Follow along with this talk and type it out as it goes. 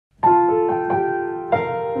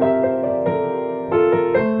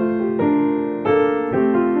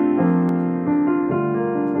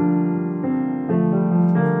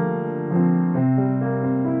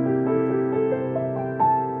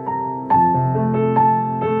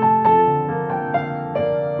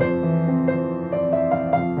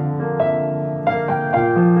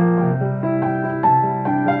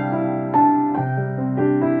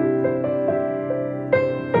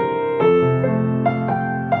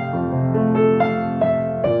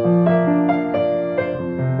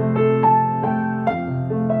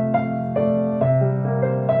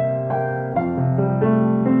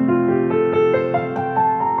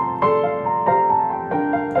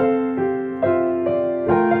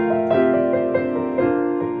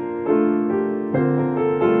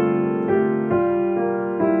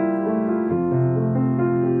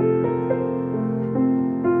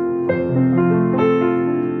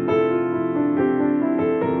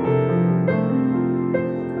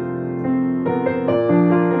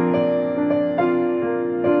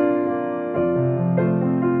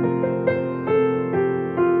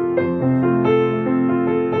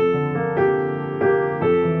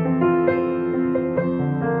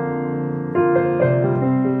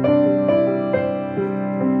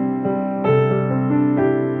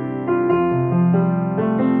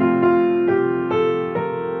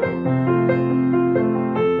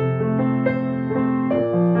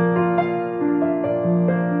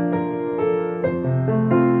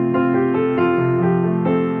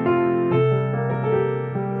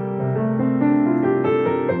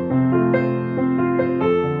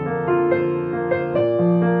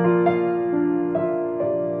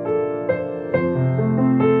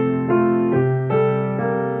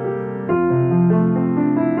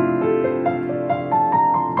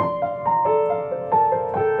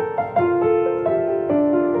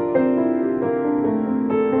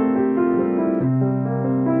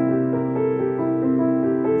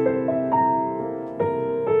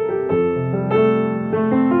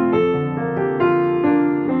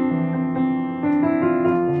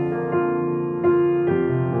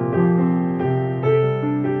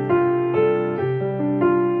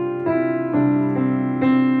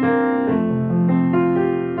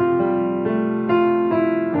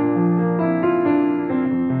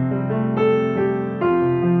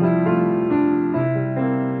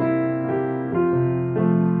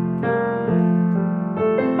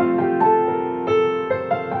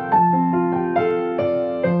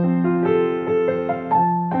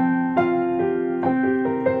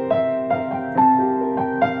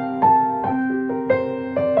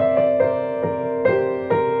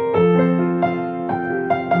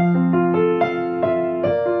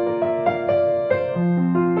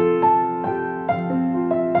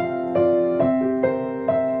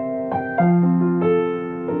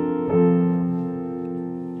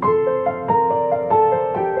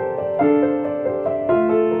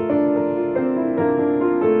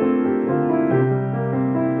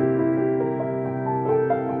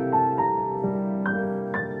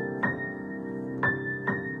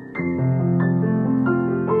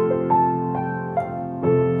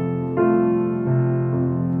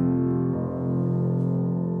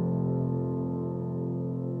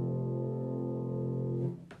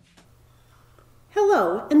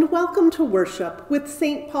Hello, and welcome to worship with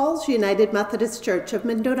St. Paul's United Methodist Church of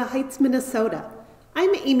Mendota Heights, Minnesota.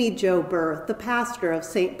 I'm Amy Jo Burr, the pastor of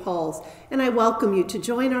St. Paul's, and I welcome you to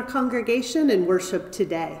join our congregation in worship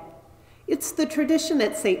today. It's the tradition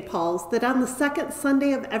at St. Paul's that on the second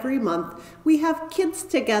Sunday of every month, we have Kids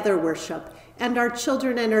Together worship, and our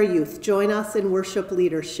children and our youth join us in worship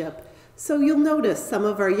leadership. So you'll notice some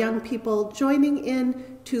of our young people joining in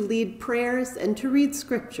to lead prayers and to read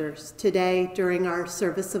scriptures today during our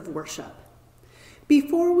service of worship.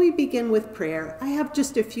 Before we begin with prayer, I have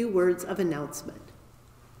just a few words of announcement.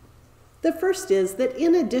 The first is that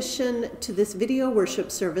in addition to this video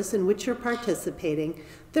worship service in which you're participating,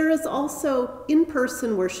 there is also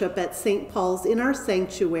in-person worship at St. Paul's in our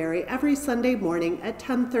sanctuary every Sunday morning at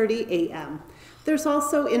 10:30 a.m. There's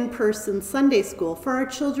also in-person Sunday school for our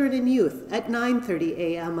children and youth at 9:30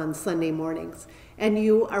 a.m. on Sunday mornings, and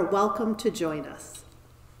you are welcome to join us.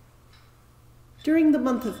 During the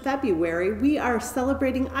month of February, we are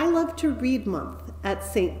celebrating I Love to Read Month at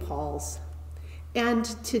St. Paul's. And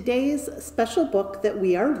today's special book that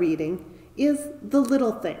we are reading is The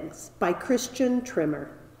Little Things by Christian Trimmer.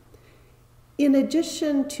 In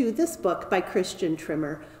addition to this book by Christian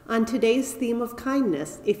Trimmer, on today's theme of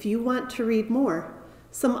kindness, if you want to read more,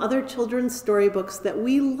 some other children's storybooks that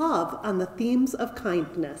we love on the themes of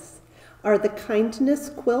kindness are The Kindness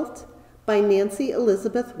Quilt by Nancy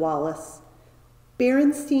Elizabeth Wallace,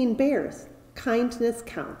 Berenstein Bears, Kindness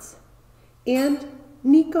Counts, and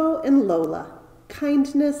Nico and Lola,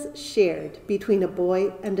 Kindness Shared Between a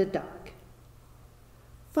Boy and a Duck.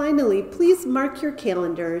 Finally, please mark your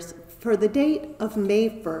calendars for the date of May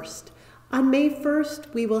 1st. On May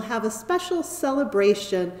 1st, we will have a special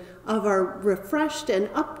celebration of our refreshed and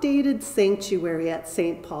updated sanctuary at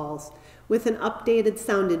St. Paul's with an updated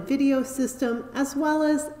sound and video system as well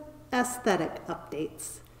as aesthetic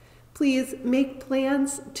updates. Please make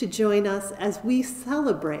plans to join us as we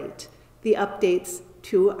celebrate the updates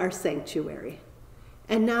to our sanctuary.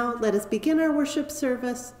 And now let us begin our worship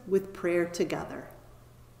service with prayer together.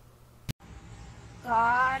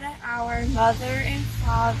 God, our Mother and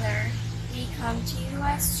Father, we come to you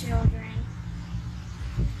as children.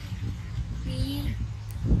 Be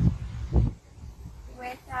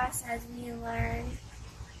with us as we learn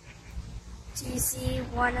to see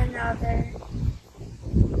one another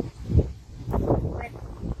with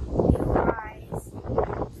new eyes,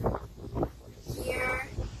 hear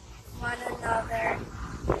one another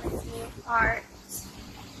with new hearts,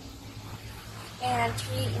 and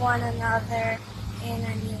treat one another in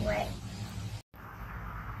a new way.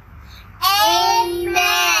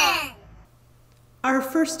 Amen! Our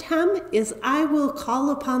first hymn is I Will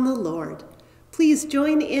Call Upon the Lord. Please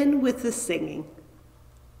join in with the singing.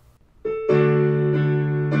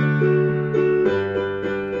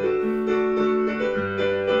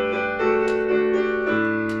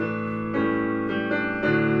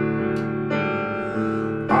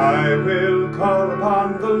 I will call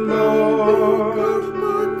upon the Lord,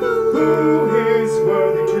 who is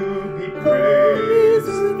worthy to be praised.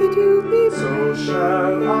 So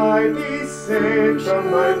shall I be saved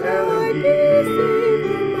from my enemies.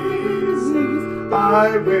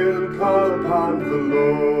 I will call upon the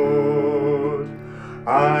Lord.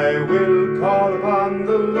 I will call upon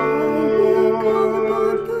the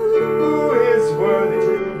Lord, who is worthy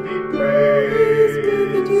to be praised.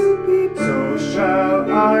 So shall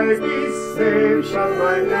I be saved from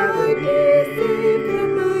my enemies.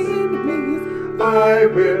 I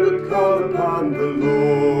will call upon the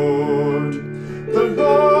Lord. The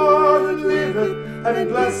Lord liveth, and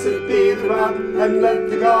blessed be the rock, and let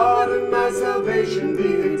the God of my salvation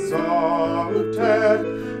be exalted.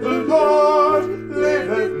 The Lord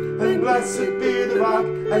liveth, and blessed be the rock,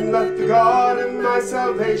 and let the God of my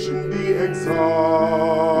salvation be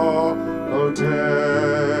exalted.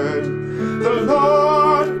 The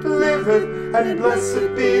Lord liveth, and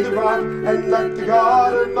blessed be the rock, and let the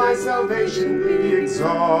God of my salvation be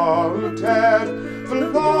exalted. The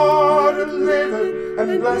Lord liveth,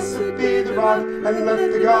 and blessed be the rock, and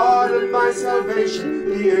let the God of my salvation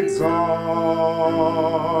be exalted.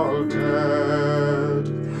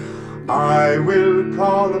 I will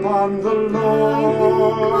call upon the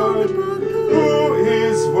Lord, who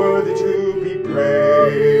is worthy to be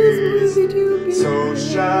praised. So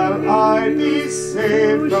shall I be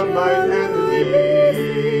saved from my enemies.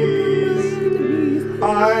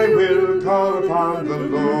 I will call upon the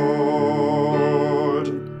Lord.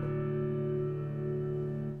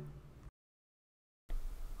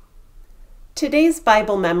 Today's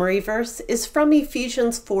Bible memory verse is from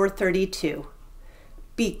Ephesians 4:32.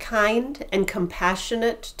 Be kind and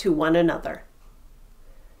compassionate to one another.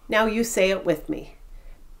 Now you say it with me.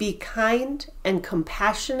 Be kind and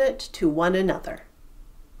compassionate to one another.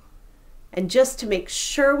 And just to make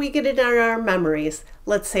sure we get it in our memories,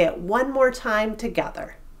 let's say it one more time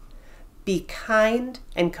together. Be kind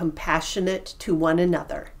and compassionate to one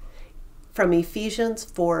another. From Ephesians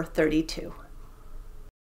 4:32.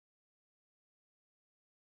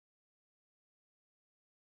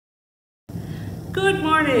 Good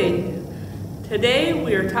morning. Today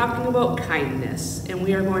we are talking about kindness, and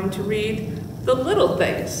we are going to read The Little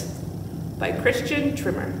Things by Christian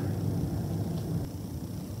Trimmer.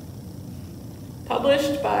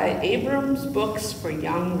 Published by Abrams Books for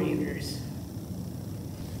Young Readers.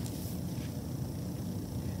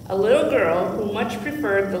 A little girl who much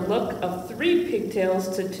preferred the look of 3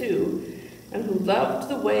 pigtails to 2, and who loved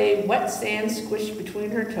the way wet sand squished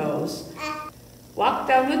between her toes, walked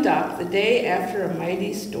down the dock the day after a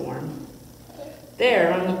mighty storm.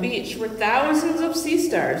 There on the beach were thousands of sea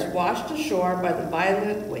stars washed ashore by the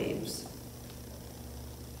violent waves.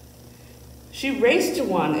 She raced to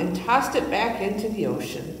one and tossed it back into the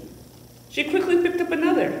ocean. She quickly picked up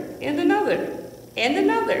another, and another, and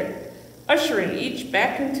another, ushering each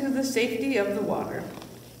back into the safety of the water.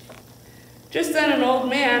 Just then an old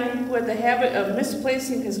man who had the habit of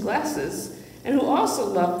misplacing his glasses and who also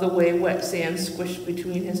loved the way wet sand squished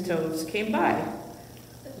between his toes came by.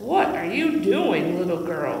 "What are you doing, little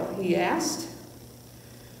girl?" he asked.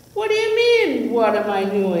 "What do you mean, what am I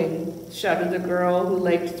doing?" shouted the girl who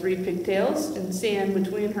liked 3 pigtails and sand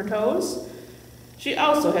between her toes. She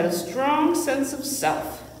also had a strong sense of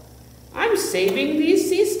self. "I'm saving these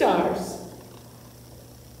sea stars."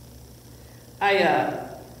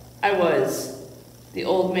 The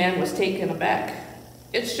old man was taken aback.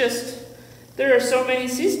 "It's just, there are so many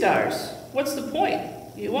sea stars. What's the point?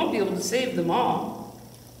 You won't be able to save them all."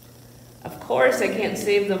 "Of course I can't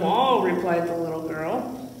save them all," replied the little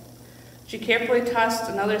girl. She carefully tossed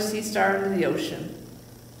another sea star into the ocean.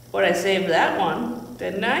 "But I saved that one,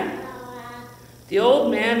 didn't I?" The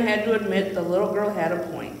old man had to admit the little girl had a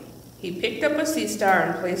point. He picked up a sea star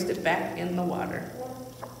and placed it back in the water.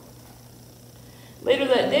 Later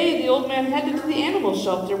that day, the old man headed to the animal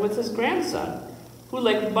shelter with his grandson, who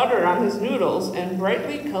liked butter on his noodles and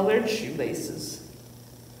brightly colored shoelaces.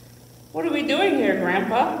 "What are we doing here,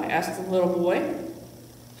 Grandpa?" asked the little boy.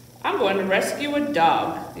 "I'm going to rescue a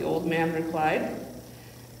dog," the old man replied.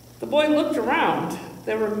 The boy looked around.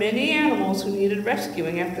 There were many animals who needed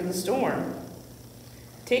rescuing after the storm.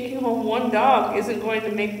 "Taking home one dog isn't going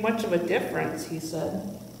to make much of a difference," he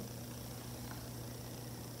said.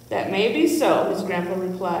 "That may be so," his grandpa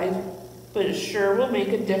replied, "but it sure will make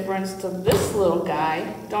a difference to this little guy,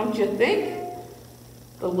 don't you think?"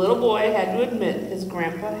 The little boy had to admit his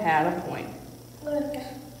grandpa had a point.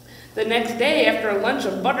 The next day, after a lunch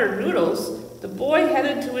of buttered noodles, the boy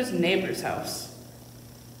headed to his neighbor's house.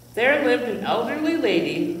 There lived an elderly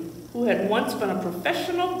lady who had once been a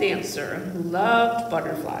professional dancer and who loved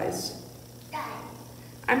butterflies.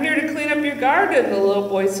 "I'm here to clean up your garden," the little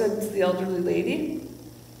boy said to the elderly lady.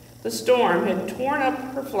 The storm had torn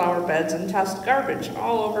up her flower beds and tossed garbage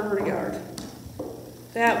all over her yard.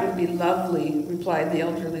 "That would be lovely," replied the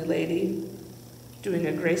elderly lady, doing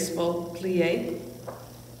a graceful plie.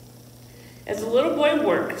 As the little boy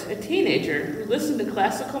worked, a teenager who listened to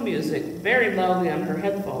classical music very loudly on her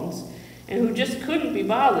headphones and who just couldn't be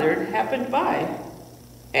bothered happened by.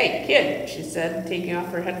 "Hey, kid," she said, taking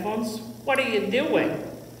off her headphones, "what are you doing?"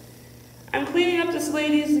 "I'm cleaning up this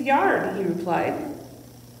lady's yard," he replied.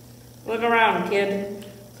 "Look around, kid.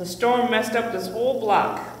 The storm messed up this whole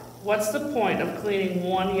block. What's the point of cleaning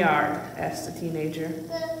one yard?" asked the teenager,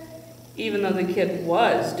 even though the kid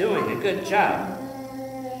was doing a good job.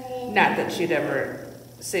 Not that she'd ever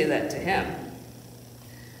say that to him.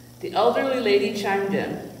 The elderly lady chimed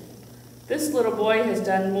in. "This little boy has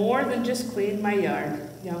done more than just clean my yard,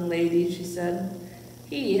 young lady," she said.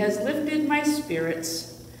 "He has lifted my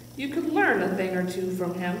spirits. You could learn a thing or two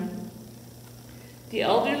from him." The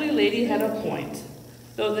elderly lady had a point,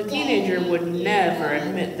 though the teenager would never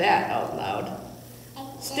admit that out loud.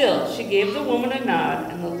 Still, she gave the woman a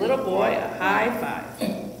nod and the little boy a high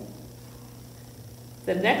five.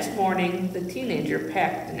 The next morning, the teenager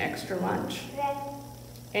packed an extra lunch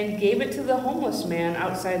and gave it to the homeless man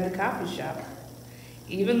outside the coffee shop,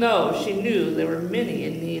 even though she knew there were many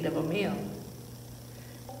in need of a meal.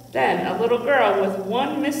 Then a little girl with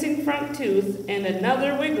one missing front tooth and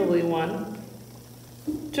another wiggly one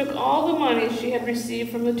took all the money she had received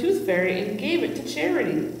from the tooth fairy and gave it to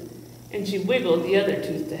charity, and she wiggled the other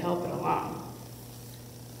tooth to help it along.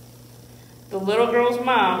 The little girl's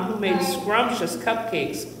mom, who made scrumptious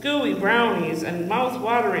cupcakes, gooey brownies, and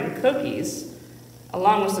mouth-watering cookies,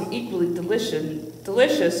 along with some equally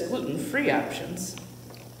delicious gluten-free options,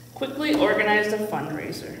 quickly organized a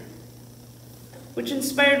fundraiser, which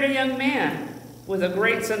inspired a young man with a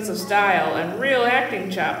great sense of style and real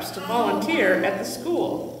acting chops to volunteer at the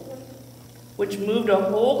school, which moved a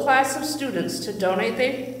whole class of students to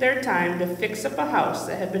donate their time to fix up a house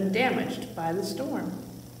that had been damaged by the storm,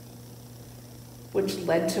 which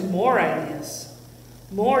led to more ideas,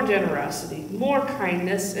 more generosity, more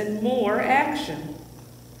kindness, and more action.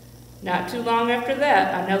 Not too long after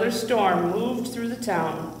that, another storm moved through the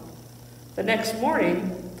town. The next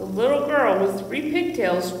morning, the little girl with 3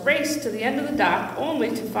 pigtails raced to the end of the dock only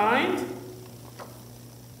to find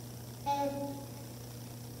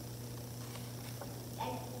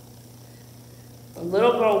the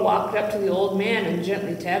little girl walked up to the old man and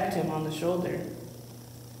gently tapped him on the shoulder.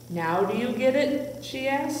 "Now do you get it?" she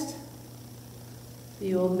asked.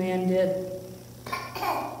 The old man did.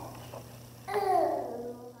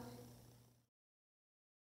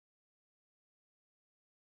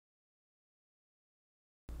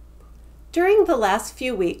 During the last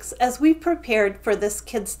few weeks, as we prepared for this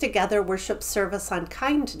Kids Together worship service on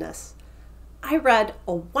kindness, I read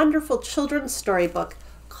a wonderful children's storybook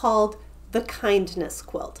called The Kindness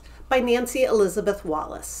Quilt by Nancy Elizabeth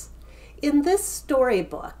Wallace. In this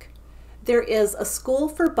storybook, there is a school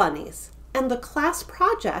for bunnies, and the class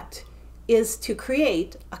project is to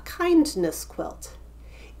create a kindness quilt.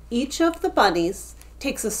 Each of the bunnies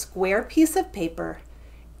takes a square piece of paper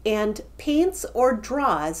and paints or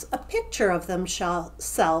draws a picture of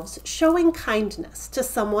themselves showing kindness to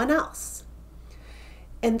someone else.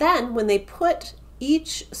 And then when they put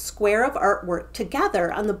each square of artwork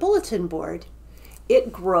together on the bulletin board,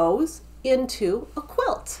 it grows into a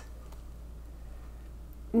quilt.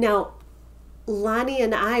 Now, Lonnie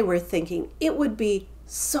and I were thinking it would be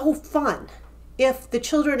so fun if the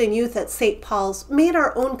children and youth at St. Paul's made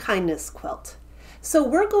our own kindness quilt. So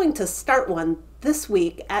we're going to start one this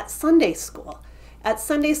week at Sunday school. At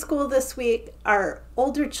Sunday school this week, our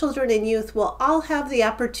older children and youth will all have the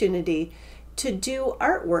opportunity to do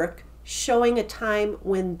artwork showing a time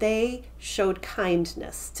when they showed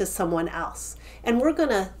kindness to someone else. And we're going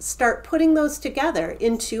to start putting those together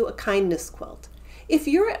into a kindness quilt. If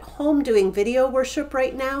you're at home doing video worship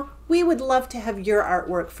right now, we would love to have your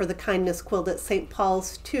artwork for the kindness quilt at St.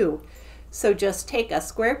 Paul's too. So just take a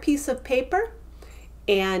square piece of paper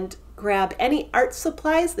and grab any art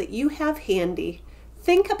supplies that you have handy.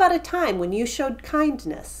 Think about a time when you showed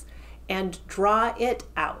kindness and draw it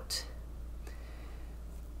out.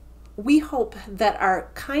 We hope that our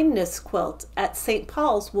kindness quilt at St.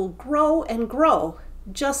 Paul's will grow and grow,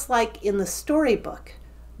 just like in the storybook.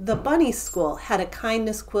 The bunny school had a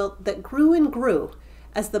kindness quilt that grew and grew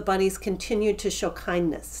as the bunnies continued to show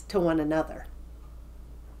kindness to one another.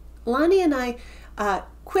 Lonnie and I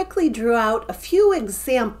quickly drew out a few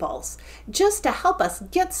examples just to help us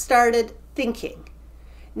get started thinking.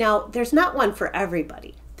 Now, there's not one for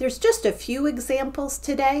everybody. There's just a few examples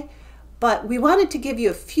today, but we wanted to give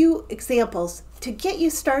you a few examples to get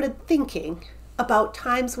you started thinking about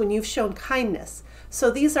times when you've shown kindness.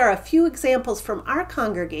 So these are a few examples from our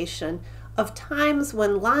congregation of times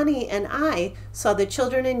when Lonnie and I saw the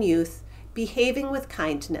children and youth behaving with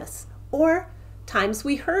kindness, or times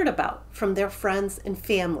we heard about from their friends and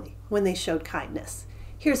family when they showed kindness.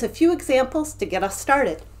 Here's a few examples to get us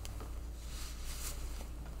started.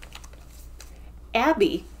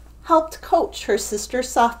 Abby helped coach her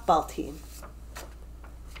sister's softball team.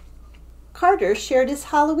 Carter shared his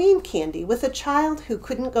Halloween candy with a child who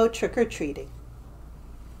couldn't go trick-or-treating.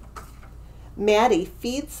 Maddie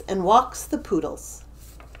feeds and walks the poodles.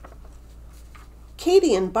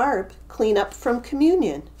 Katie and Barb clean up from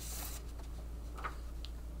communion.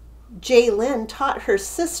 Jaylyn taught her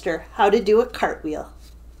sister how to do a cartwheel.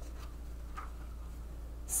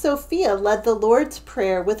 Sophia led the Lord's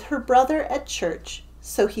Prayer with her brother at church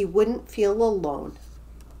so he wouldn't feel alone.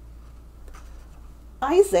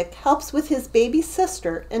 Isaac helps with his baby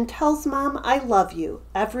sister and tells Mom, "I love you,"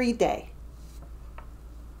 every day.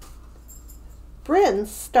 Bryn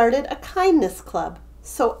started a kindness club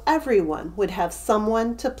so everyone would have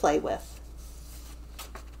someone to play with.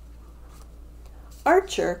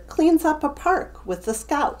 Archer cleans up a park with the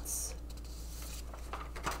Scouts.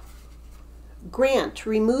 Grant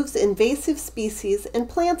removes invasive species and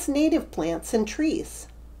plants native plants and trees.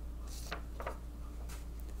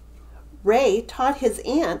 Ray taught his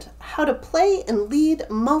aunt how to play and lead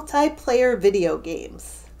multiplayer video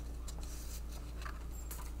games.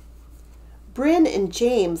 Bryn and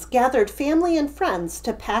James gathered family and friends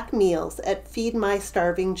to pack meals at Feed My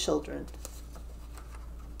Starving Children.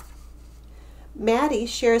 Maddie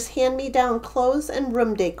shares hand-me-down clothes and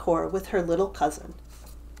room decor with her little cousin.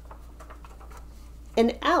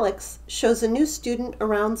 And Alex shows a new student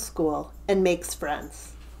around school and makes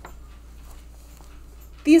friends.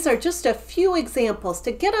 These are just a few examples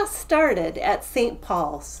to get us started at St.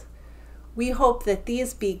 Paul's. We hope that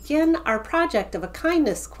these begin our project of a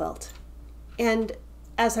kindness quilt. And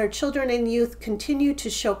as our children and youth continue to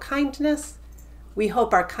show kindness, we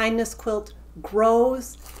hope our kindness quilt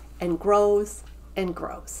grows and grows and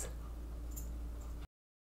grows.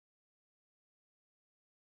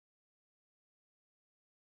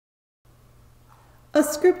 A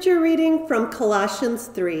scripture reading from Colossians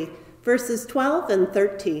 3, verses 12 and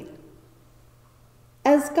 13.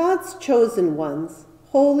 As God's chosen ones,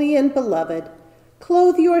 holy and beloved,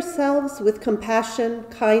 clothe yourselves with compassion,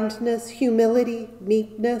 kindness, humility,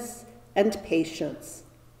 meekness, and patience.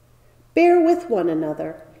 Bear with one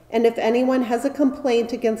another, and if anyone has a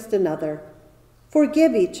complaint against another,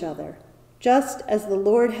 forgive each other. Just as the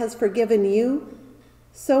Lord has forgiven you,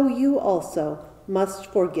 so you also must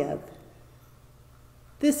forgive.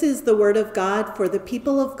 This is the word of God for the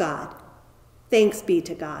people of God. Thanks be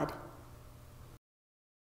to God.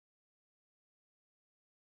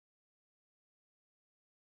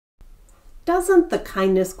 Doesn't the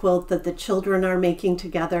kindness quilt that the children are making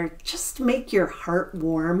together just make your heart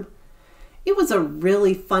warm? It was a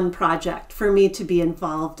really fun project for me to be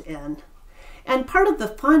involved in. And part of the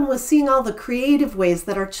fun was seeing all the creative ways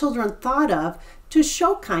that our children thought of to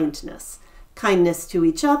show kindness. Kindness to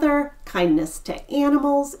each other, kindness to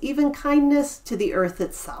animals, even kindness to the earth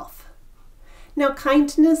itself. Now,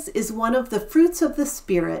 kindness is one of the fruits of the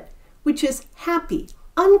Spirit, which is happy,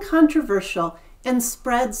 uncontroversial, and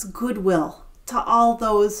spreads goodwill to all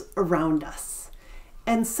those around us.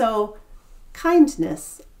 And so,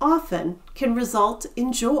 kindness often can result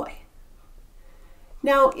in joy.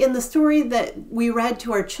 Now, in the story that we read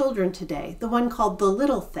to our children today, the one called The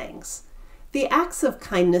Little Things, the acts of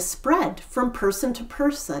kindness spread from person to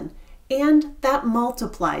person, and that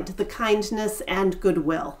multiplied the kindness and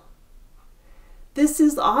goodwill. This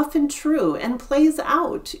is often true and plays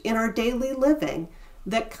out in our daily living,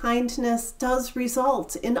 that kindness does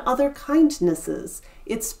result in other kindnesses.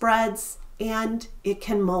 It spreads and it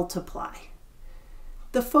can multiply.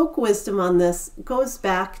 The folk wisdom on this goes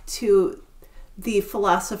back to the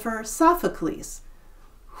philosopher Sophocles,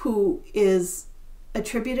 who is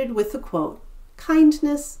attributed with the quote,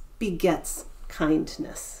 "Kindness begets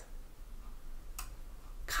kindness."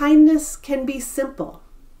 Kindness can be simple.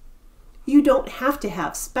 You don't have to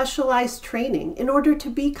have specialized training in order to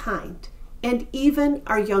be kind, and even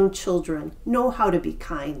our young children know how to be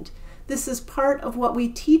kind. This is part of what we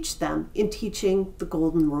teach them in teaching the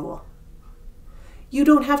Golden Rule. You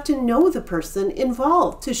don't have to know the person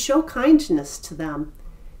involved to show kindness to them.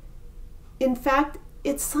 In fact,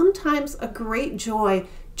 it's sometimes a great joy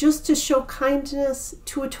just to show kindness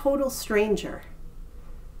to a total stranger.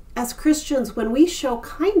 As Christians, when we show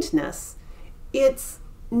kindness, it's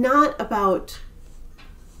not about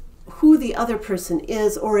who the other person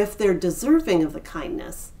is or if they're deserving of the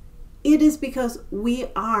kindness. It is because we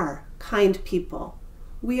are kind people.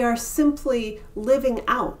 We are simply living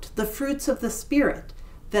out the fruits of the Spirit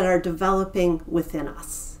that are developing within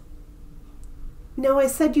us. Now, I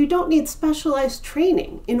said you don't need specialized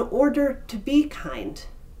training in order to be kind.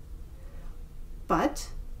 But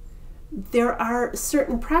there are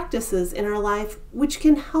certain practices in our life which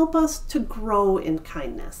can help us to grow in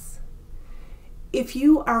kindness. If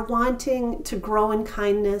you are wanting to grow in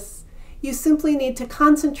kindness, you simply need to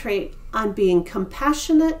concentrate on being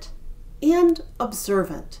compassionate and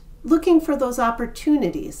observant, looking for those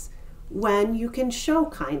opportunities when you can show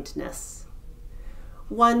kindness.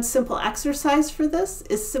 One simple exercise for this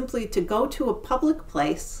is simply to go to a public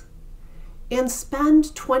place and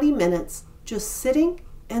spend 20 minutes just sitting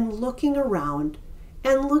and looking around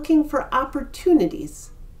and looking for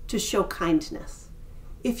opportunities to show kindness.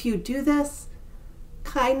 If you do this,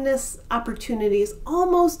 kindness opportunities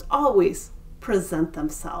almost always present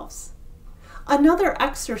themselves. Another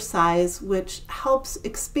exercise which helps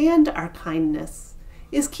expand our kindness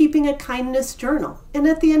is keeping a kindness journal, and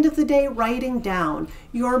at the end of the day, writing down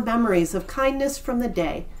your memories of kindness from the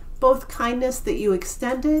day, both kindness that you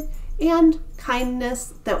extended and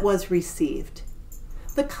kindness that was received.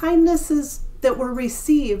 The kindnesses that were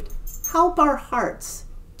received help our hearts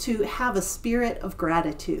to have a spirit of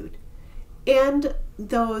gratitude, and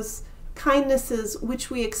those kindnesses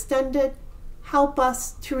which we extended help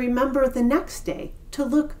us to remember the next day to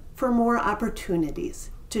look for more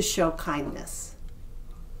opportunities to show kindness.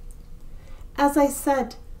 As I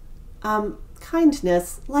said,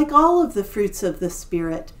 kindness, like all of the fruits of the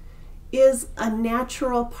Spirit, is a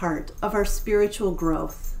natural part of our spiritual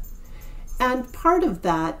growth. And part of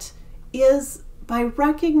that is by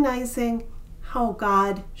recognizing how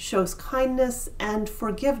God shows kindness and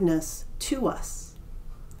forgiveness to us.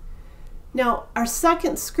 Now, our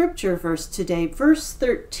second scripture verse today, verse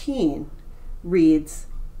 13, reads,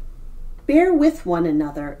 "Bear with one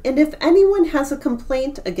another, and if anyone has a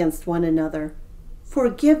complaint against one another,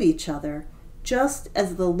 forgive each other, just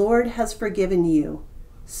as the Lord has forgiven you,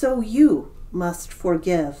 so you must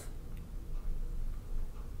forgive."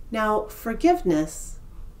 Now, forgiveness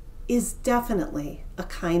is definitely a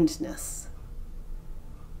kindness.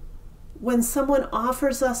 When someone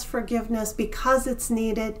offers us forgiveness because it's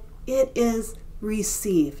needed, it is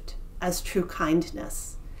received as true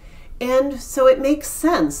kindness. And so it makes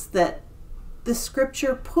sense that the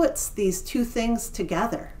scripture puts these two things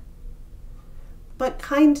together. But the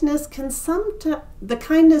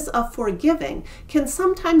kindness of forgiving can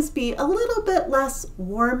sometimes be a little bit less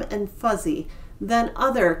warm and fuzzy than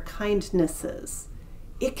other kindnesses.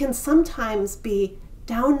 It can sometimes be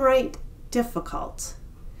downright difficult.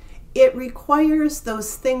 It requires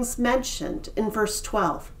those things mentioned in verse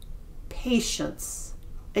 12, patience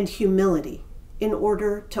and humility, in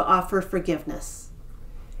order to offer forgiveness.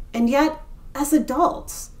 And yet, as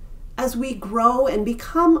adults, as we grow and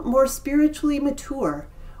become more spiritually mature,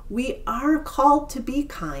 we are called to be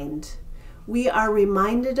kind. We are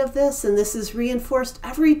reminded of this, and this is reinforced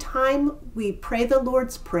every time we pray the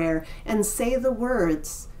Lord's Prayer and say the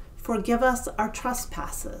words, "Forgive us our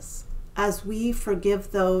trespasses, as we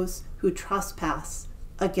forgive those who trespass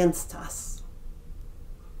against us."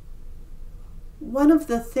 One of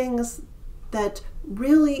the things that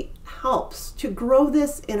really helps to grow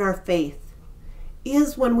this in our faith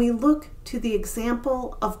is when we look to the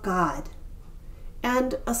example of God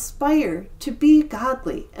and aspire to be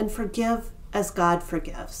godly and forgive as God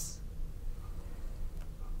forgives.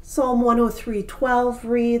 Psalm 103:12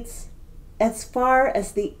 reads, "As far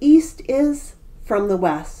as the east is from the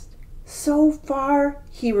west, so far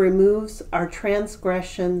he removes our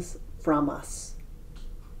transgressions from us."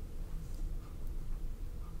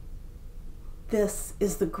 This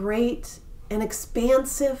is the great and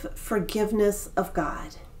expansive forgiveness of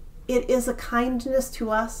God. It is a kindness to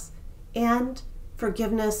us, and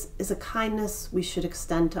forgiveness is a kindness we should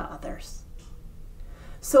extend to others.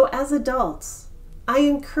 So as adults, I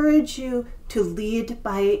encourage you to lead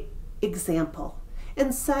by example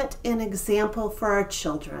and set an example for our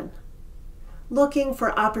children, looking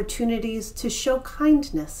for opportunities to show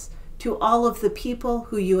kindness to all of the people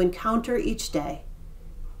who you encounter each day,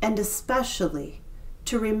 and especially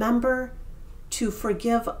to remember to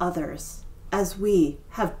forgive others as we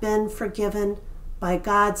have been forgiven by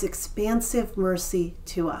God's expansive mercy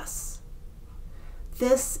to us.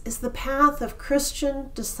 This is the path of Christian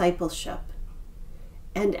discipleship.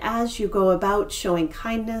 And as you go about showing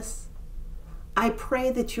kindness, I pray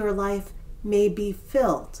that your life may be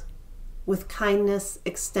filled with kindness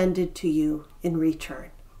extended to you in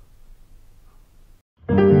return.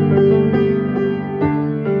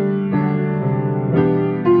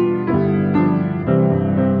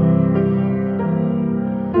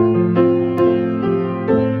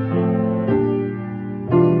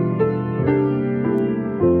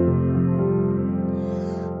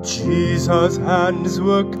 Jesus' hands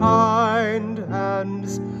were kind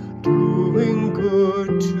hands, doing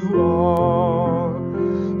good to all,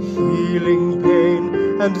 healing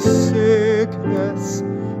pain and sickness,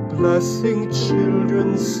 blessing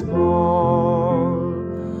children small,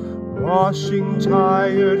 washing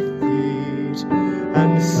tired feet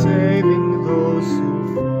and saving those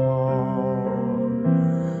who fall.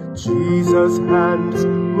 Jesus' hands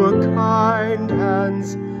were kind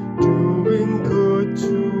hands, doing good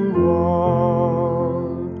to all.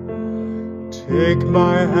 Take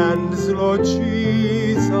my hands, Lord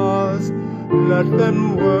Jesus, let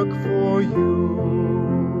them work for you.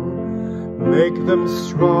 Make them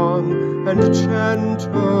strong and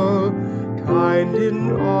gentle, kind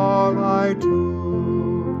in all I do.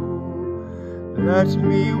 Let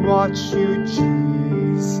me watch you,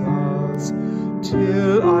 Jesus,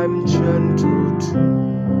 till I'm gentle too.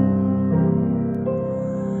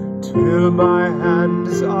 Till my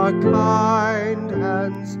hands are kind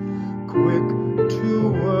hands, quick to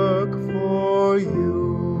work for you.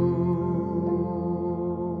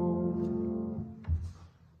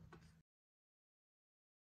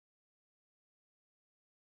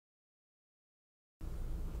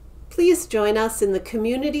 Please join us in the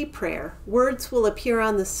community prayer. Words will appear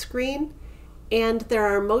on the screen, and there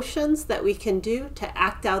are motions that we can do to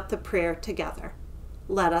act out the prayer together.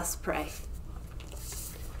 Let us pray.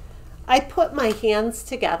 I put my hands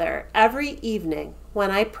together every evening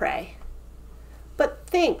when I pray. But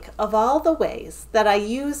think of all the ways that I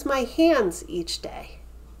use my hands each day.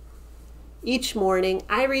 Each morning,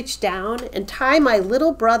 I reach down and tie my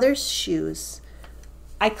little brother's shoes.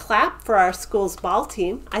 I clap for our school's ball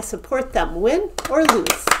team. I support them win or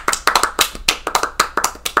lose.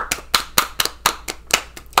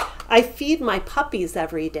 I feed my puppies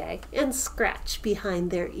every day and scratch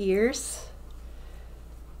behind their ears.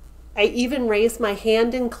 I even raise my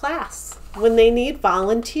hand in class when they need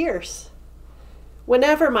volunteers.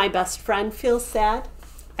 Whenever my best friend feels sad,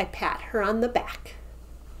 I pat her on the back.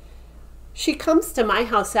 She comes to my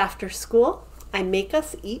house after school. I make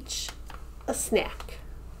us each a snack.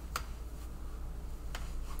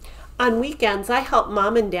 On weekends, I help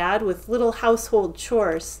Mom and Dad with little household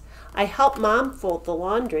chores. I help Mom fold the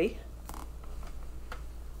laundry.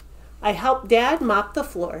 I help Dad mop the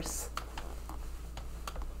floors.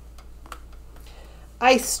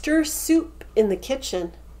 I stir soup in the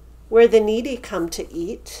kitchen where the needy come to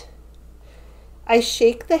eat. I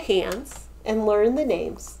shake the hands and learn the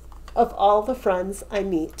names of all the friends I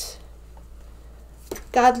meet.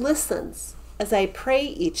 God listens as I pray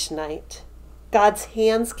each night. God's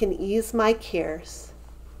hands can ease my cares.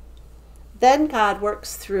 Then God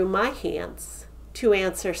works through my hands to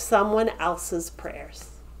answer someone else's prayers.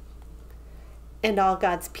 And all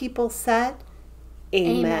God's people said,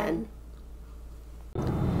 Amen.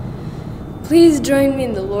 Please join me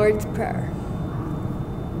in the Lord's Prayer.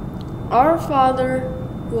 Our Father,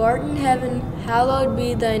 who art in heaven, hallowed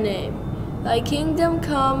be thy name. Thy kingdom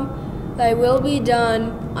come, thy will be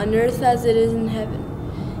done, on earth as it is in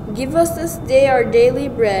heaven. Give us this day our daily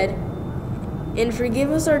bread, and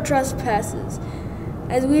forgive us our trespasses,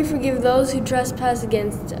 as we forgive those who trespass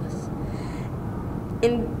against us.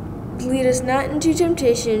 And lead us not into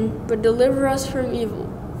temptation, but deliver us from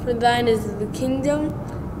evil. For thine is the kingdom,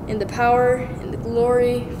 and the power, and the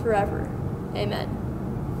glory forever. Amen.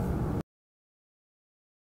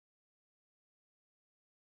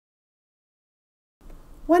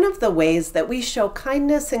 One of the ways that we show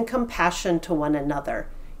kindness and compassion to one another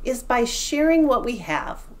is by sharing what we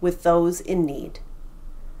have with those in need.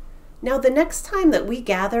 Now, the next time that we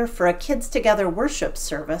gather for a Kids Together worship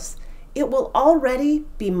service, it will already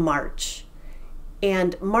be March.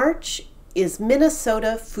 And March is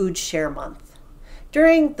Minnesota Food Share Month.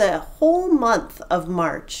 During the whole month of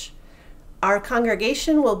March, our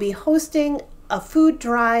congregation will be hosting a food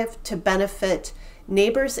drive to benefit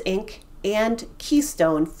Neighbors Inc. and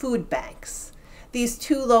Keystone Food Banks. These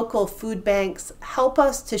two local food banks help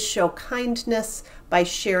us to show kindness by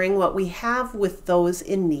sharing what we have with those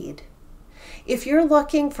in need. If you're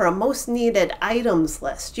looking for a most needed items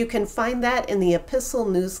list, you can find that in the epistle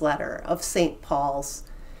newsletter of St. Paul's.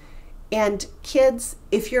 And kids,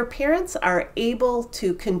 if your parents are able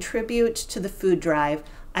to contribute to the food drive,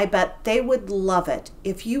 I bet they would love it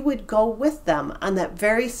if you would go with them on that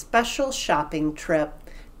very special shopping trip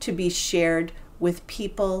to be shared with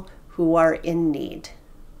people who are in need.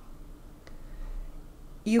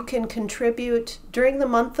 You can contribute during the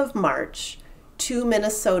month of March to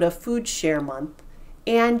Minnesota Food Share Month,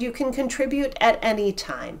 and you can contribute at any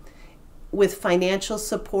time with financial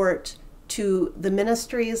support to the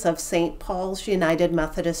ministries of St. Paul's United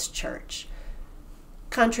Methodist Church.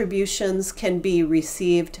 Contributions can be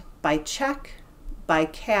received by check, by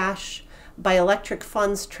cash, by electric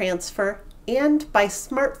funds transfer, and by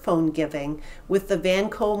smartphone giving with the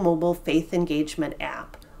Vanco Mobile Faith Engagement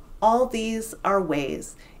app. All these are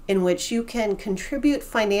ways in which you can contribute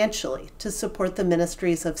financially to support the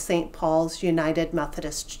ministries of St. Paul's United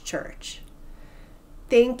Methodist Church.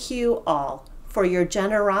 Thank you all for your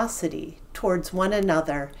generosity towards one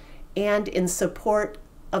another and in support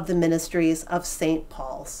of the ministries of St.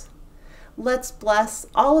 Paul's. Let's bless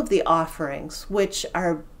all of the offerings which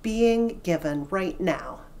are being given right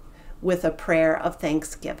now with a prayer of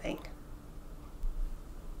thanksgiving.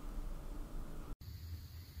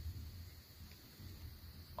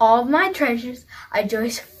 All of my treasures I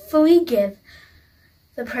joyfully give,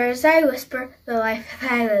 the prayers I whisper, the life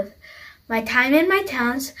that I live, my time and my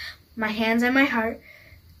talents, my hands and my heart.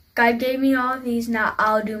 God gave me all of these, now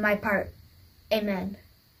I'll do my part. Amen.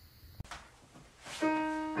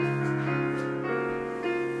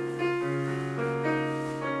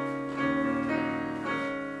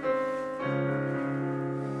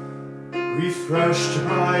 Refreshed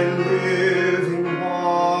by living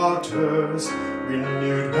waters,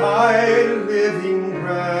 renewed by living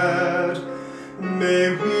bread, may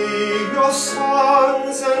we, your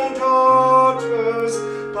sons and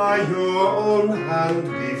daughters, by your own hand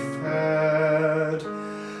be fed.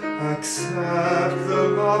 Accept the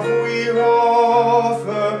love we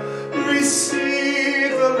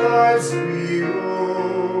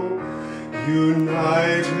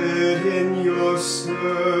united in your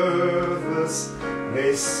service,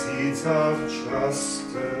 may seeds of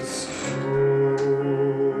justice grow.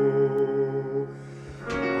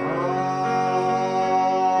 Amen.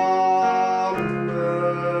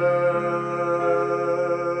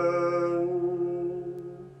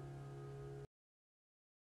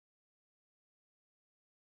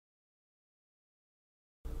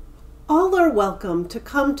 All are welcome to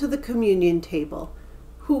come to the communion table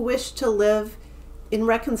who wish to live in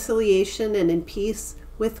reconciliation and in peace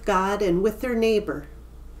with God and with their neighbor.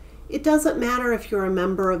 It doesn't matter if you're a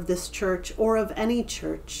member of this church or of any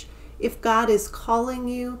church. If God is calling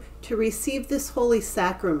you to receive this holy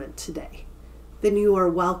sacrament today, then you are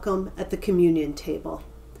welcome at the communion table.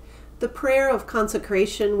 The prayer of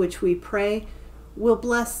consecration which we pray will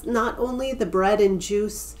bless not only the bread and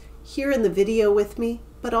juice here in the video with me,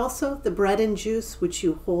 but also the bread and juice which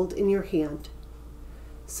you hold in your hand.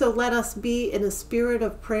 So let us be in a spirit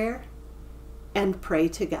of prayer and pray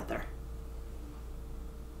together.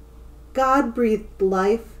 God breathed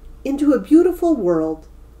life into a beautiful world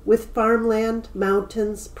with farmland,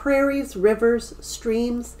 mountains, prairies, rivers,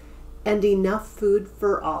 streams, and enough food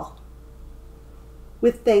for all.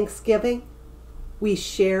 With thanksgiving, we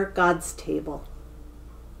share God's table.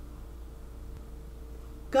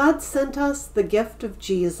 God sent us the gift of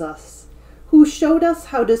Jesus, who showed us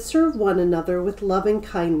how to serve one another with loving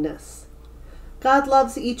kindness. God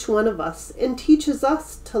loves each one of us and teaches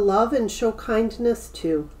us to love and show kindness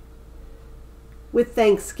too. With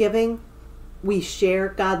thanksgiving, we share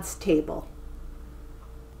God's table.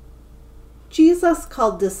 Jesus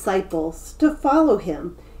called disciples to follow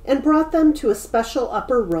him and brought them to a special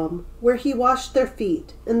upper room where he washed their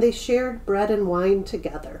feet and they shared bread and wine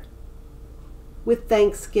together. With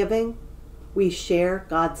thanksgiving, we share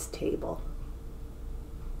God's table.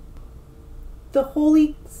 The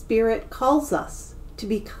Holy Spirit calls us to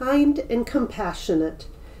be kind and compassionate,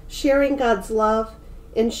 sharing God's love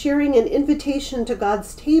and sharing an invitation to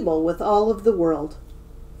God's table with all of the world.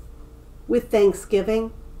 With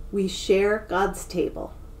thanksgiving, we share God's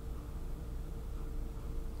table.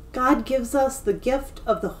 God gives us the gift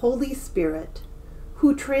of the Holy Spirit,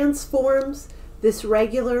 who transforms this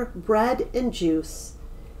regular bread and juice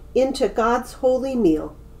into God's holy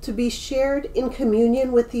meal to be shared in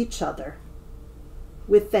communion with each other.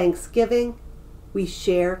 With thanksgiving, we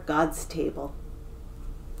share God's table.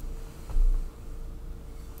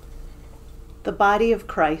 The body of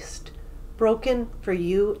Christ, broken for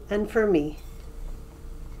you and for me.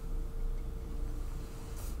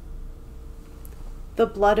 The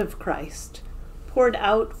blood of Christ, poured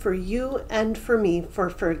out for you and for me for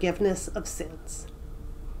forgiveness of sins.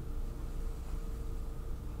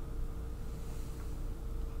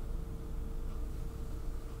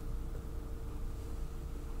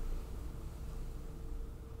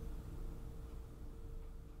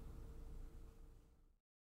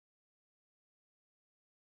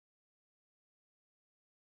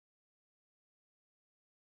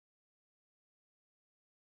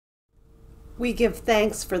 We give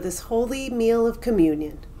thanks for this holy meal of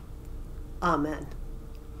communion. Amen.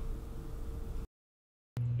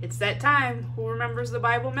 It's that time. Who remembers the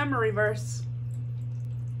Bible memory verse?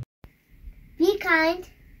 Be kind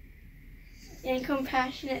and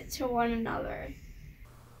compassionate to one another.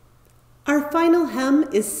 Our final hymn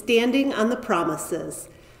is Standing on the Promises.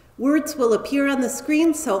 Words will appear on the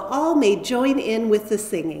screen so all may join in with the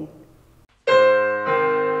singing.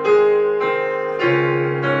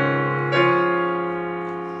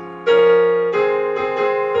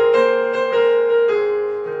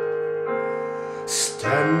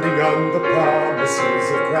 Standing on the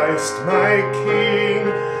promises of Christ my King,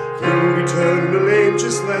 through eternal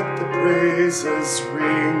ages let the praises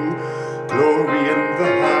ring. Glory in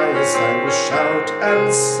the highest I will shout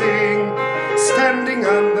and sing, standing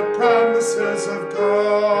on the promises of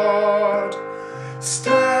God.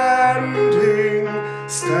 Standing,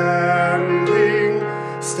 standing,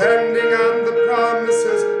 standing on the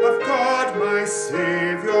promises of God my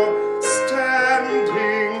Savior.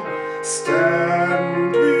 Standing,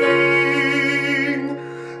 standing,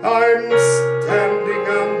 I'm standing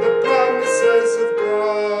on the promises of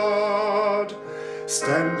God.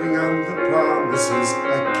 Standing on the promises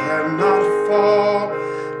I cannot fall,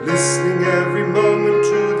 listening every moment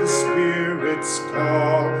to the Spirit's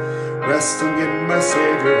call, resting in my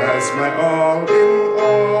Savior as my all in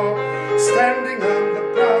all, standing on the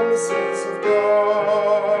promises of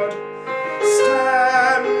God.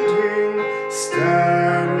 Standing,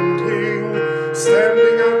 standing,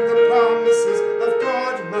 standing on the promises of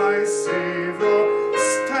God my Savior.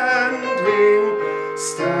 Standing,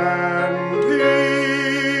 standing,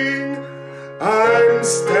 I'm firm,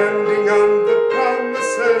 standing on the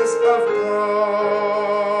promises of God.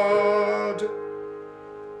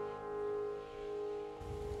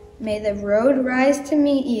 May the road rise to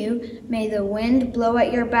meet you, may the wind blow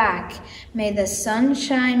at your back, may the sun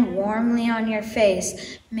shine warmly on your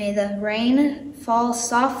face, may the rain fall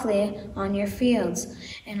softly on your fields,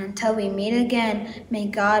 and until we meet again, may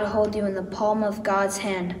God hold you in the palm of God's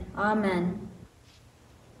hand. Amen.